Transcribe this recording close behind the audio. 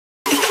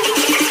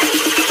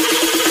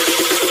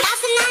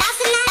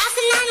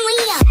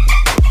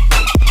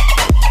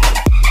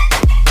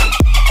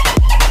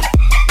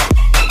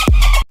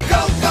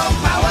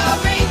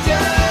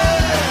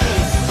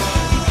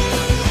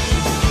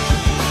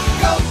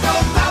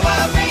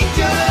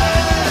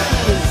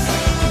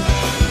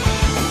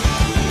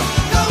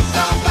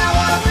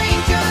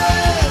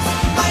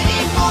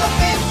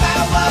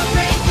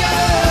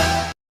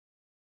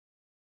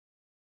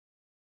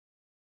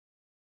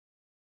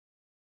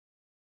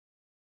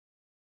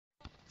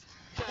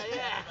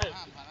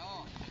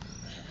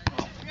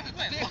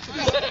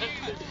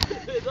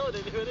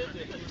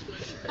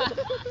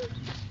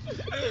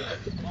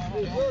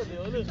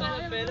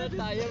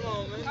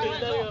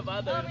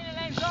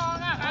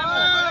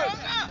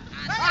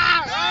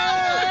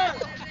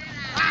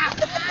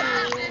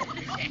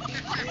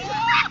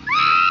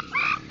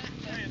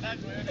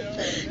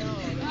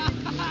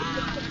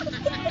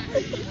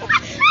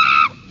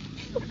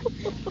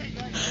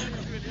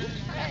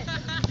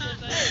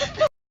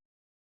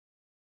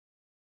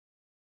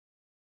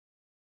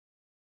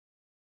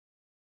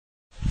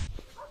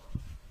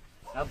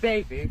A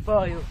baby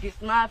for you, kiss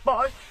my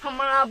boy.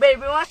 Come on,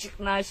 baby, watch it,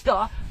 nice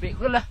star.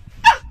 Big like,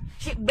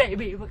 shit,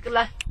 baby,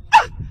 like,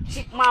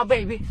 shit, my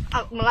baby,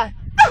 out my life,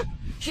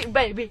 shit,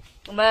 baby,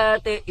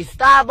 but it's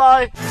star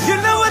boy. You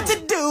know what to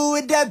do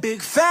with that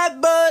big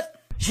fat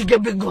butt. She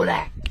get big go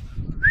like,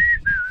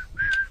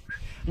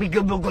 big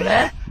go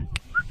like,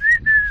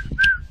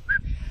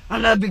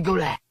 and a big go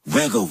like.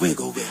 Wiggle,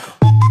 wiggle, wiggle.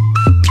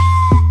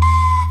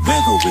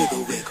 Wiggle,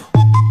 wiggle, wiggle.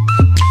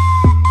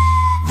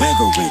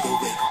 Wiggle, wiggle,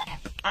 wiggle.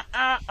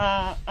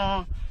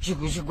 She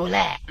go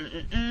like,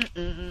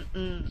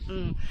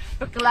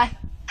 look like,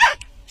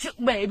 shoot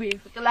baby,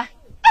 look like,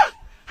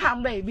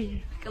 ham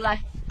baby, look like,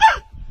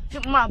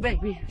 shoot my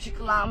baby, shoot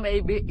like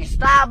baby, it's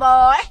star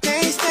boy.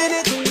 Can't stand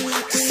it,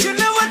 'cause you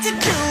know what to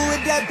do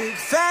with that big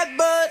fat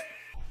butt.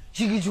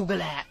 She go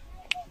like,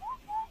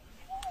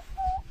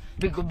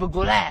 big go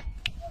like,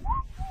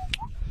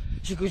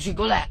 she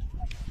go like,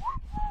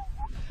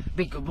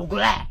 big go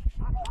like.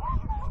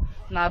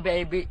 My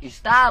baby is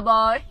star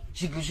boy.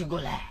 She go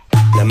like.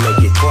 Now make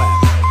it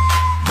clap.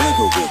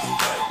 Wiggle, wiggle.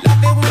 Like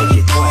that when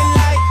you do it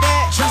like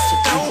that. Just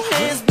throw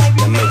hands, baby.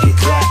 Now make it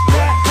clap,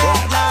 clap,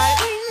 clap, like.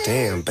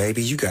 Damn,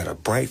 baby, you got a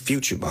bright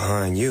future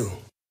behind you.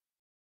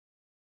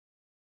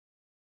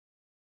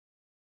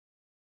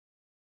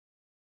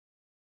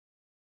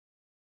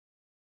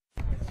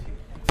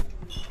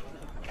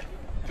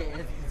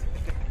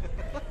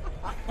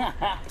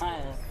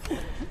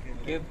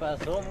 ¿Qué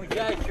pasó,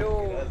 muchacho?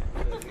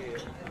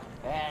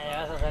 Ya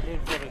vas a salir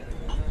por...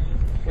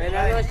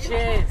 Buenas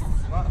noches.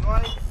 No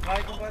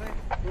hay, compadre.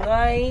 No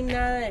hay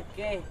nada de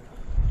qué.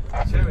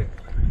 Chévere.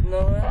 No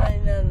hay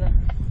nada.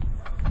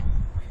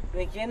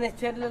 ¿Me quieren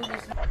echarle el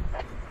gusto?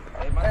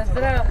 ¿Estás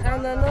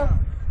trabajando, no?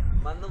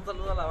 Manda un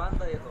saludo a la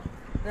banda y eso.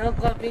 No,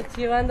 con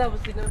pinche banda,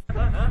 pues si no...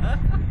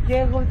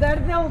 ¿Quieren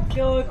juntarte o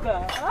qué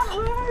gusta?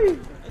 ¡Ay!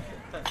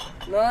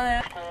 No,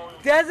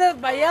 te haces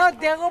para allá o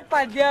te hago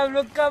para el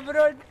diablo,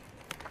 cabrón.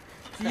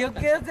 Si yo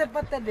quiero ser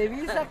para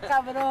Televisa,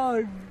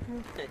 cabrón.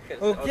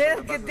 ¿O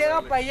quieres que te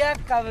haga para allá,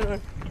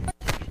 cabrón?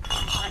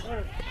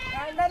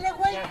 Ándale,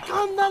 güey,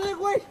 ándale,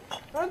 güey,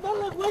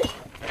 ándale, güey.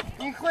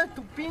 Hijo de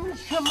tu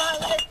pinche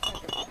madre.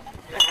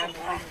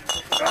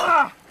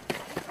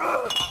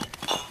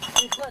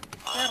 Hijo de tu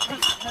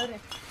perra madre.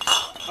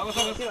 Vamos,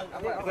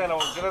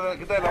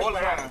 quítate la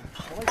bola ya.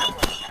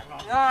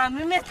 No, a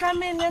mí me están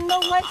vendiendo,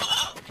 güey.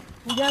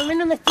 Ya a mí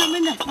no me están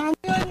amenazando,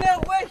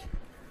 güey.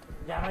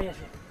 Ya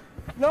váyase.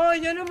 No,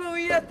 yo no me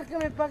voy a ir hasta que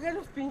me paguen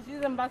los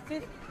pinches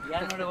envases.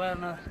 Ya no le voy a dar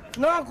nada.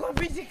 No, con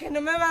pinche que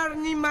no me va a dar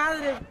ni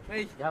madre.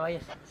 Ey. Ya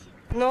váyase.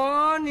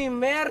 No, ni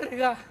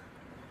verga.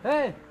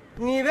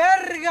 Ni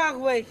verga,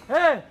 güey.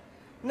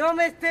 No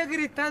me esté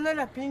gritando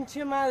la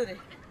pinche madre.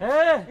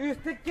 ¿Y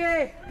usted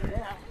qué?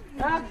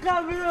 ¡Ah,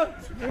 cabrón!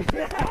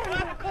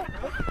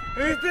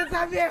 ¿Y usted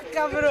también,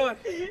 cabrón?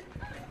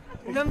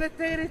 No me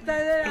esté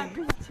gritando la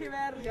pinche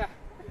verga.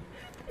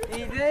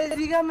 Y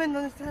dígame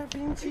dónde está la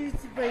pinche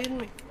bici para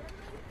irme.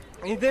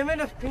 Y deme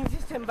los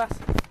pinches envases.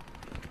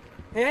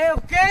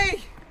 Ok.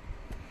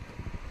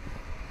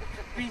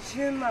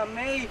 Pinche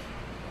mamey.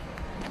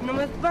 No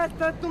me va a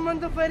estar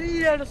tomando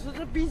feria y a los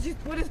otros pinches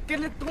pobres que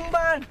le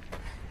tumban.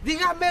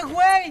 Dígame,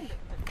 güey.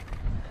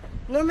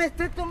 No me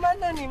esté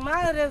tomando ni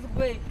madres,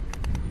 güey.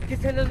 Que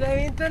se los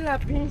reviento en la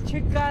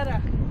pinche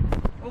cara.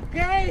 Ok.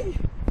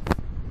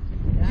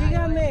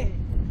 Dígame.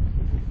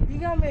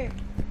 Dígame.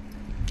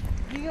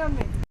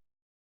 Dígame.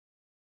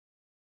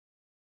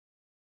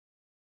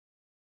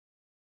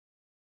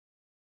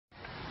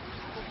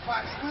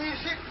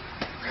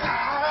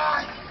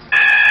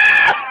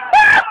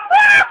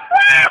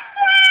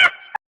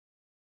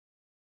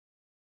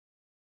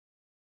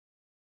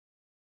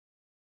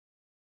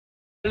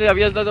 Le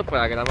habías dado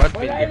para grabar,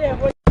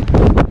 pendejo.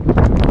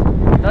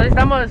 ¿Dónde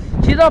estamos?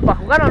 ¿Chido para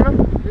jugar o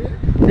no?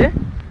 ¿Sí?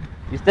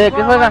 ¿Y usted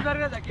qué juega?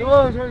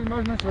 Yo soy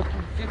más nuestro.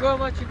 ¿Quién juega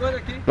más chingón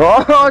aquí?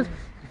 No,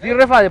 sí,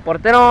 refa de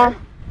portero.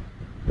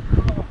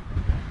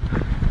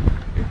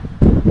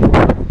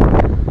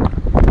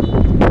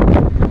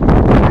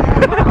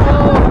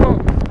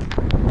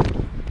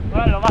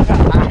 Ahora lo baja.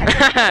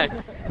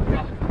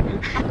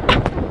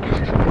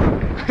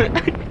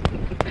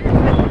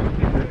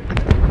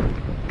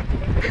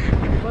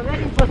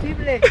 Poder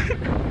imposible.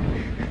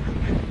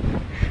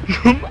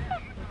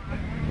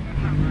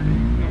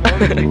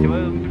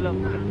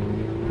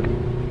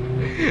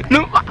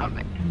 No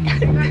mames.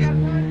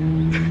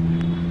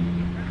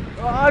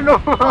 ¡Ah,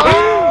 no!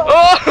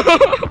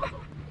 ¡Oh!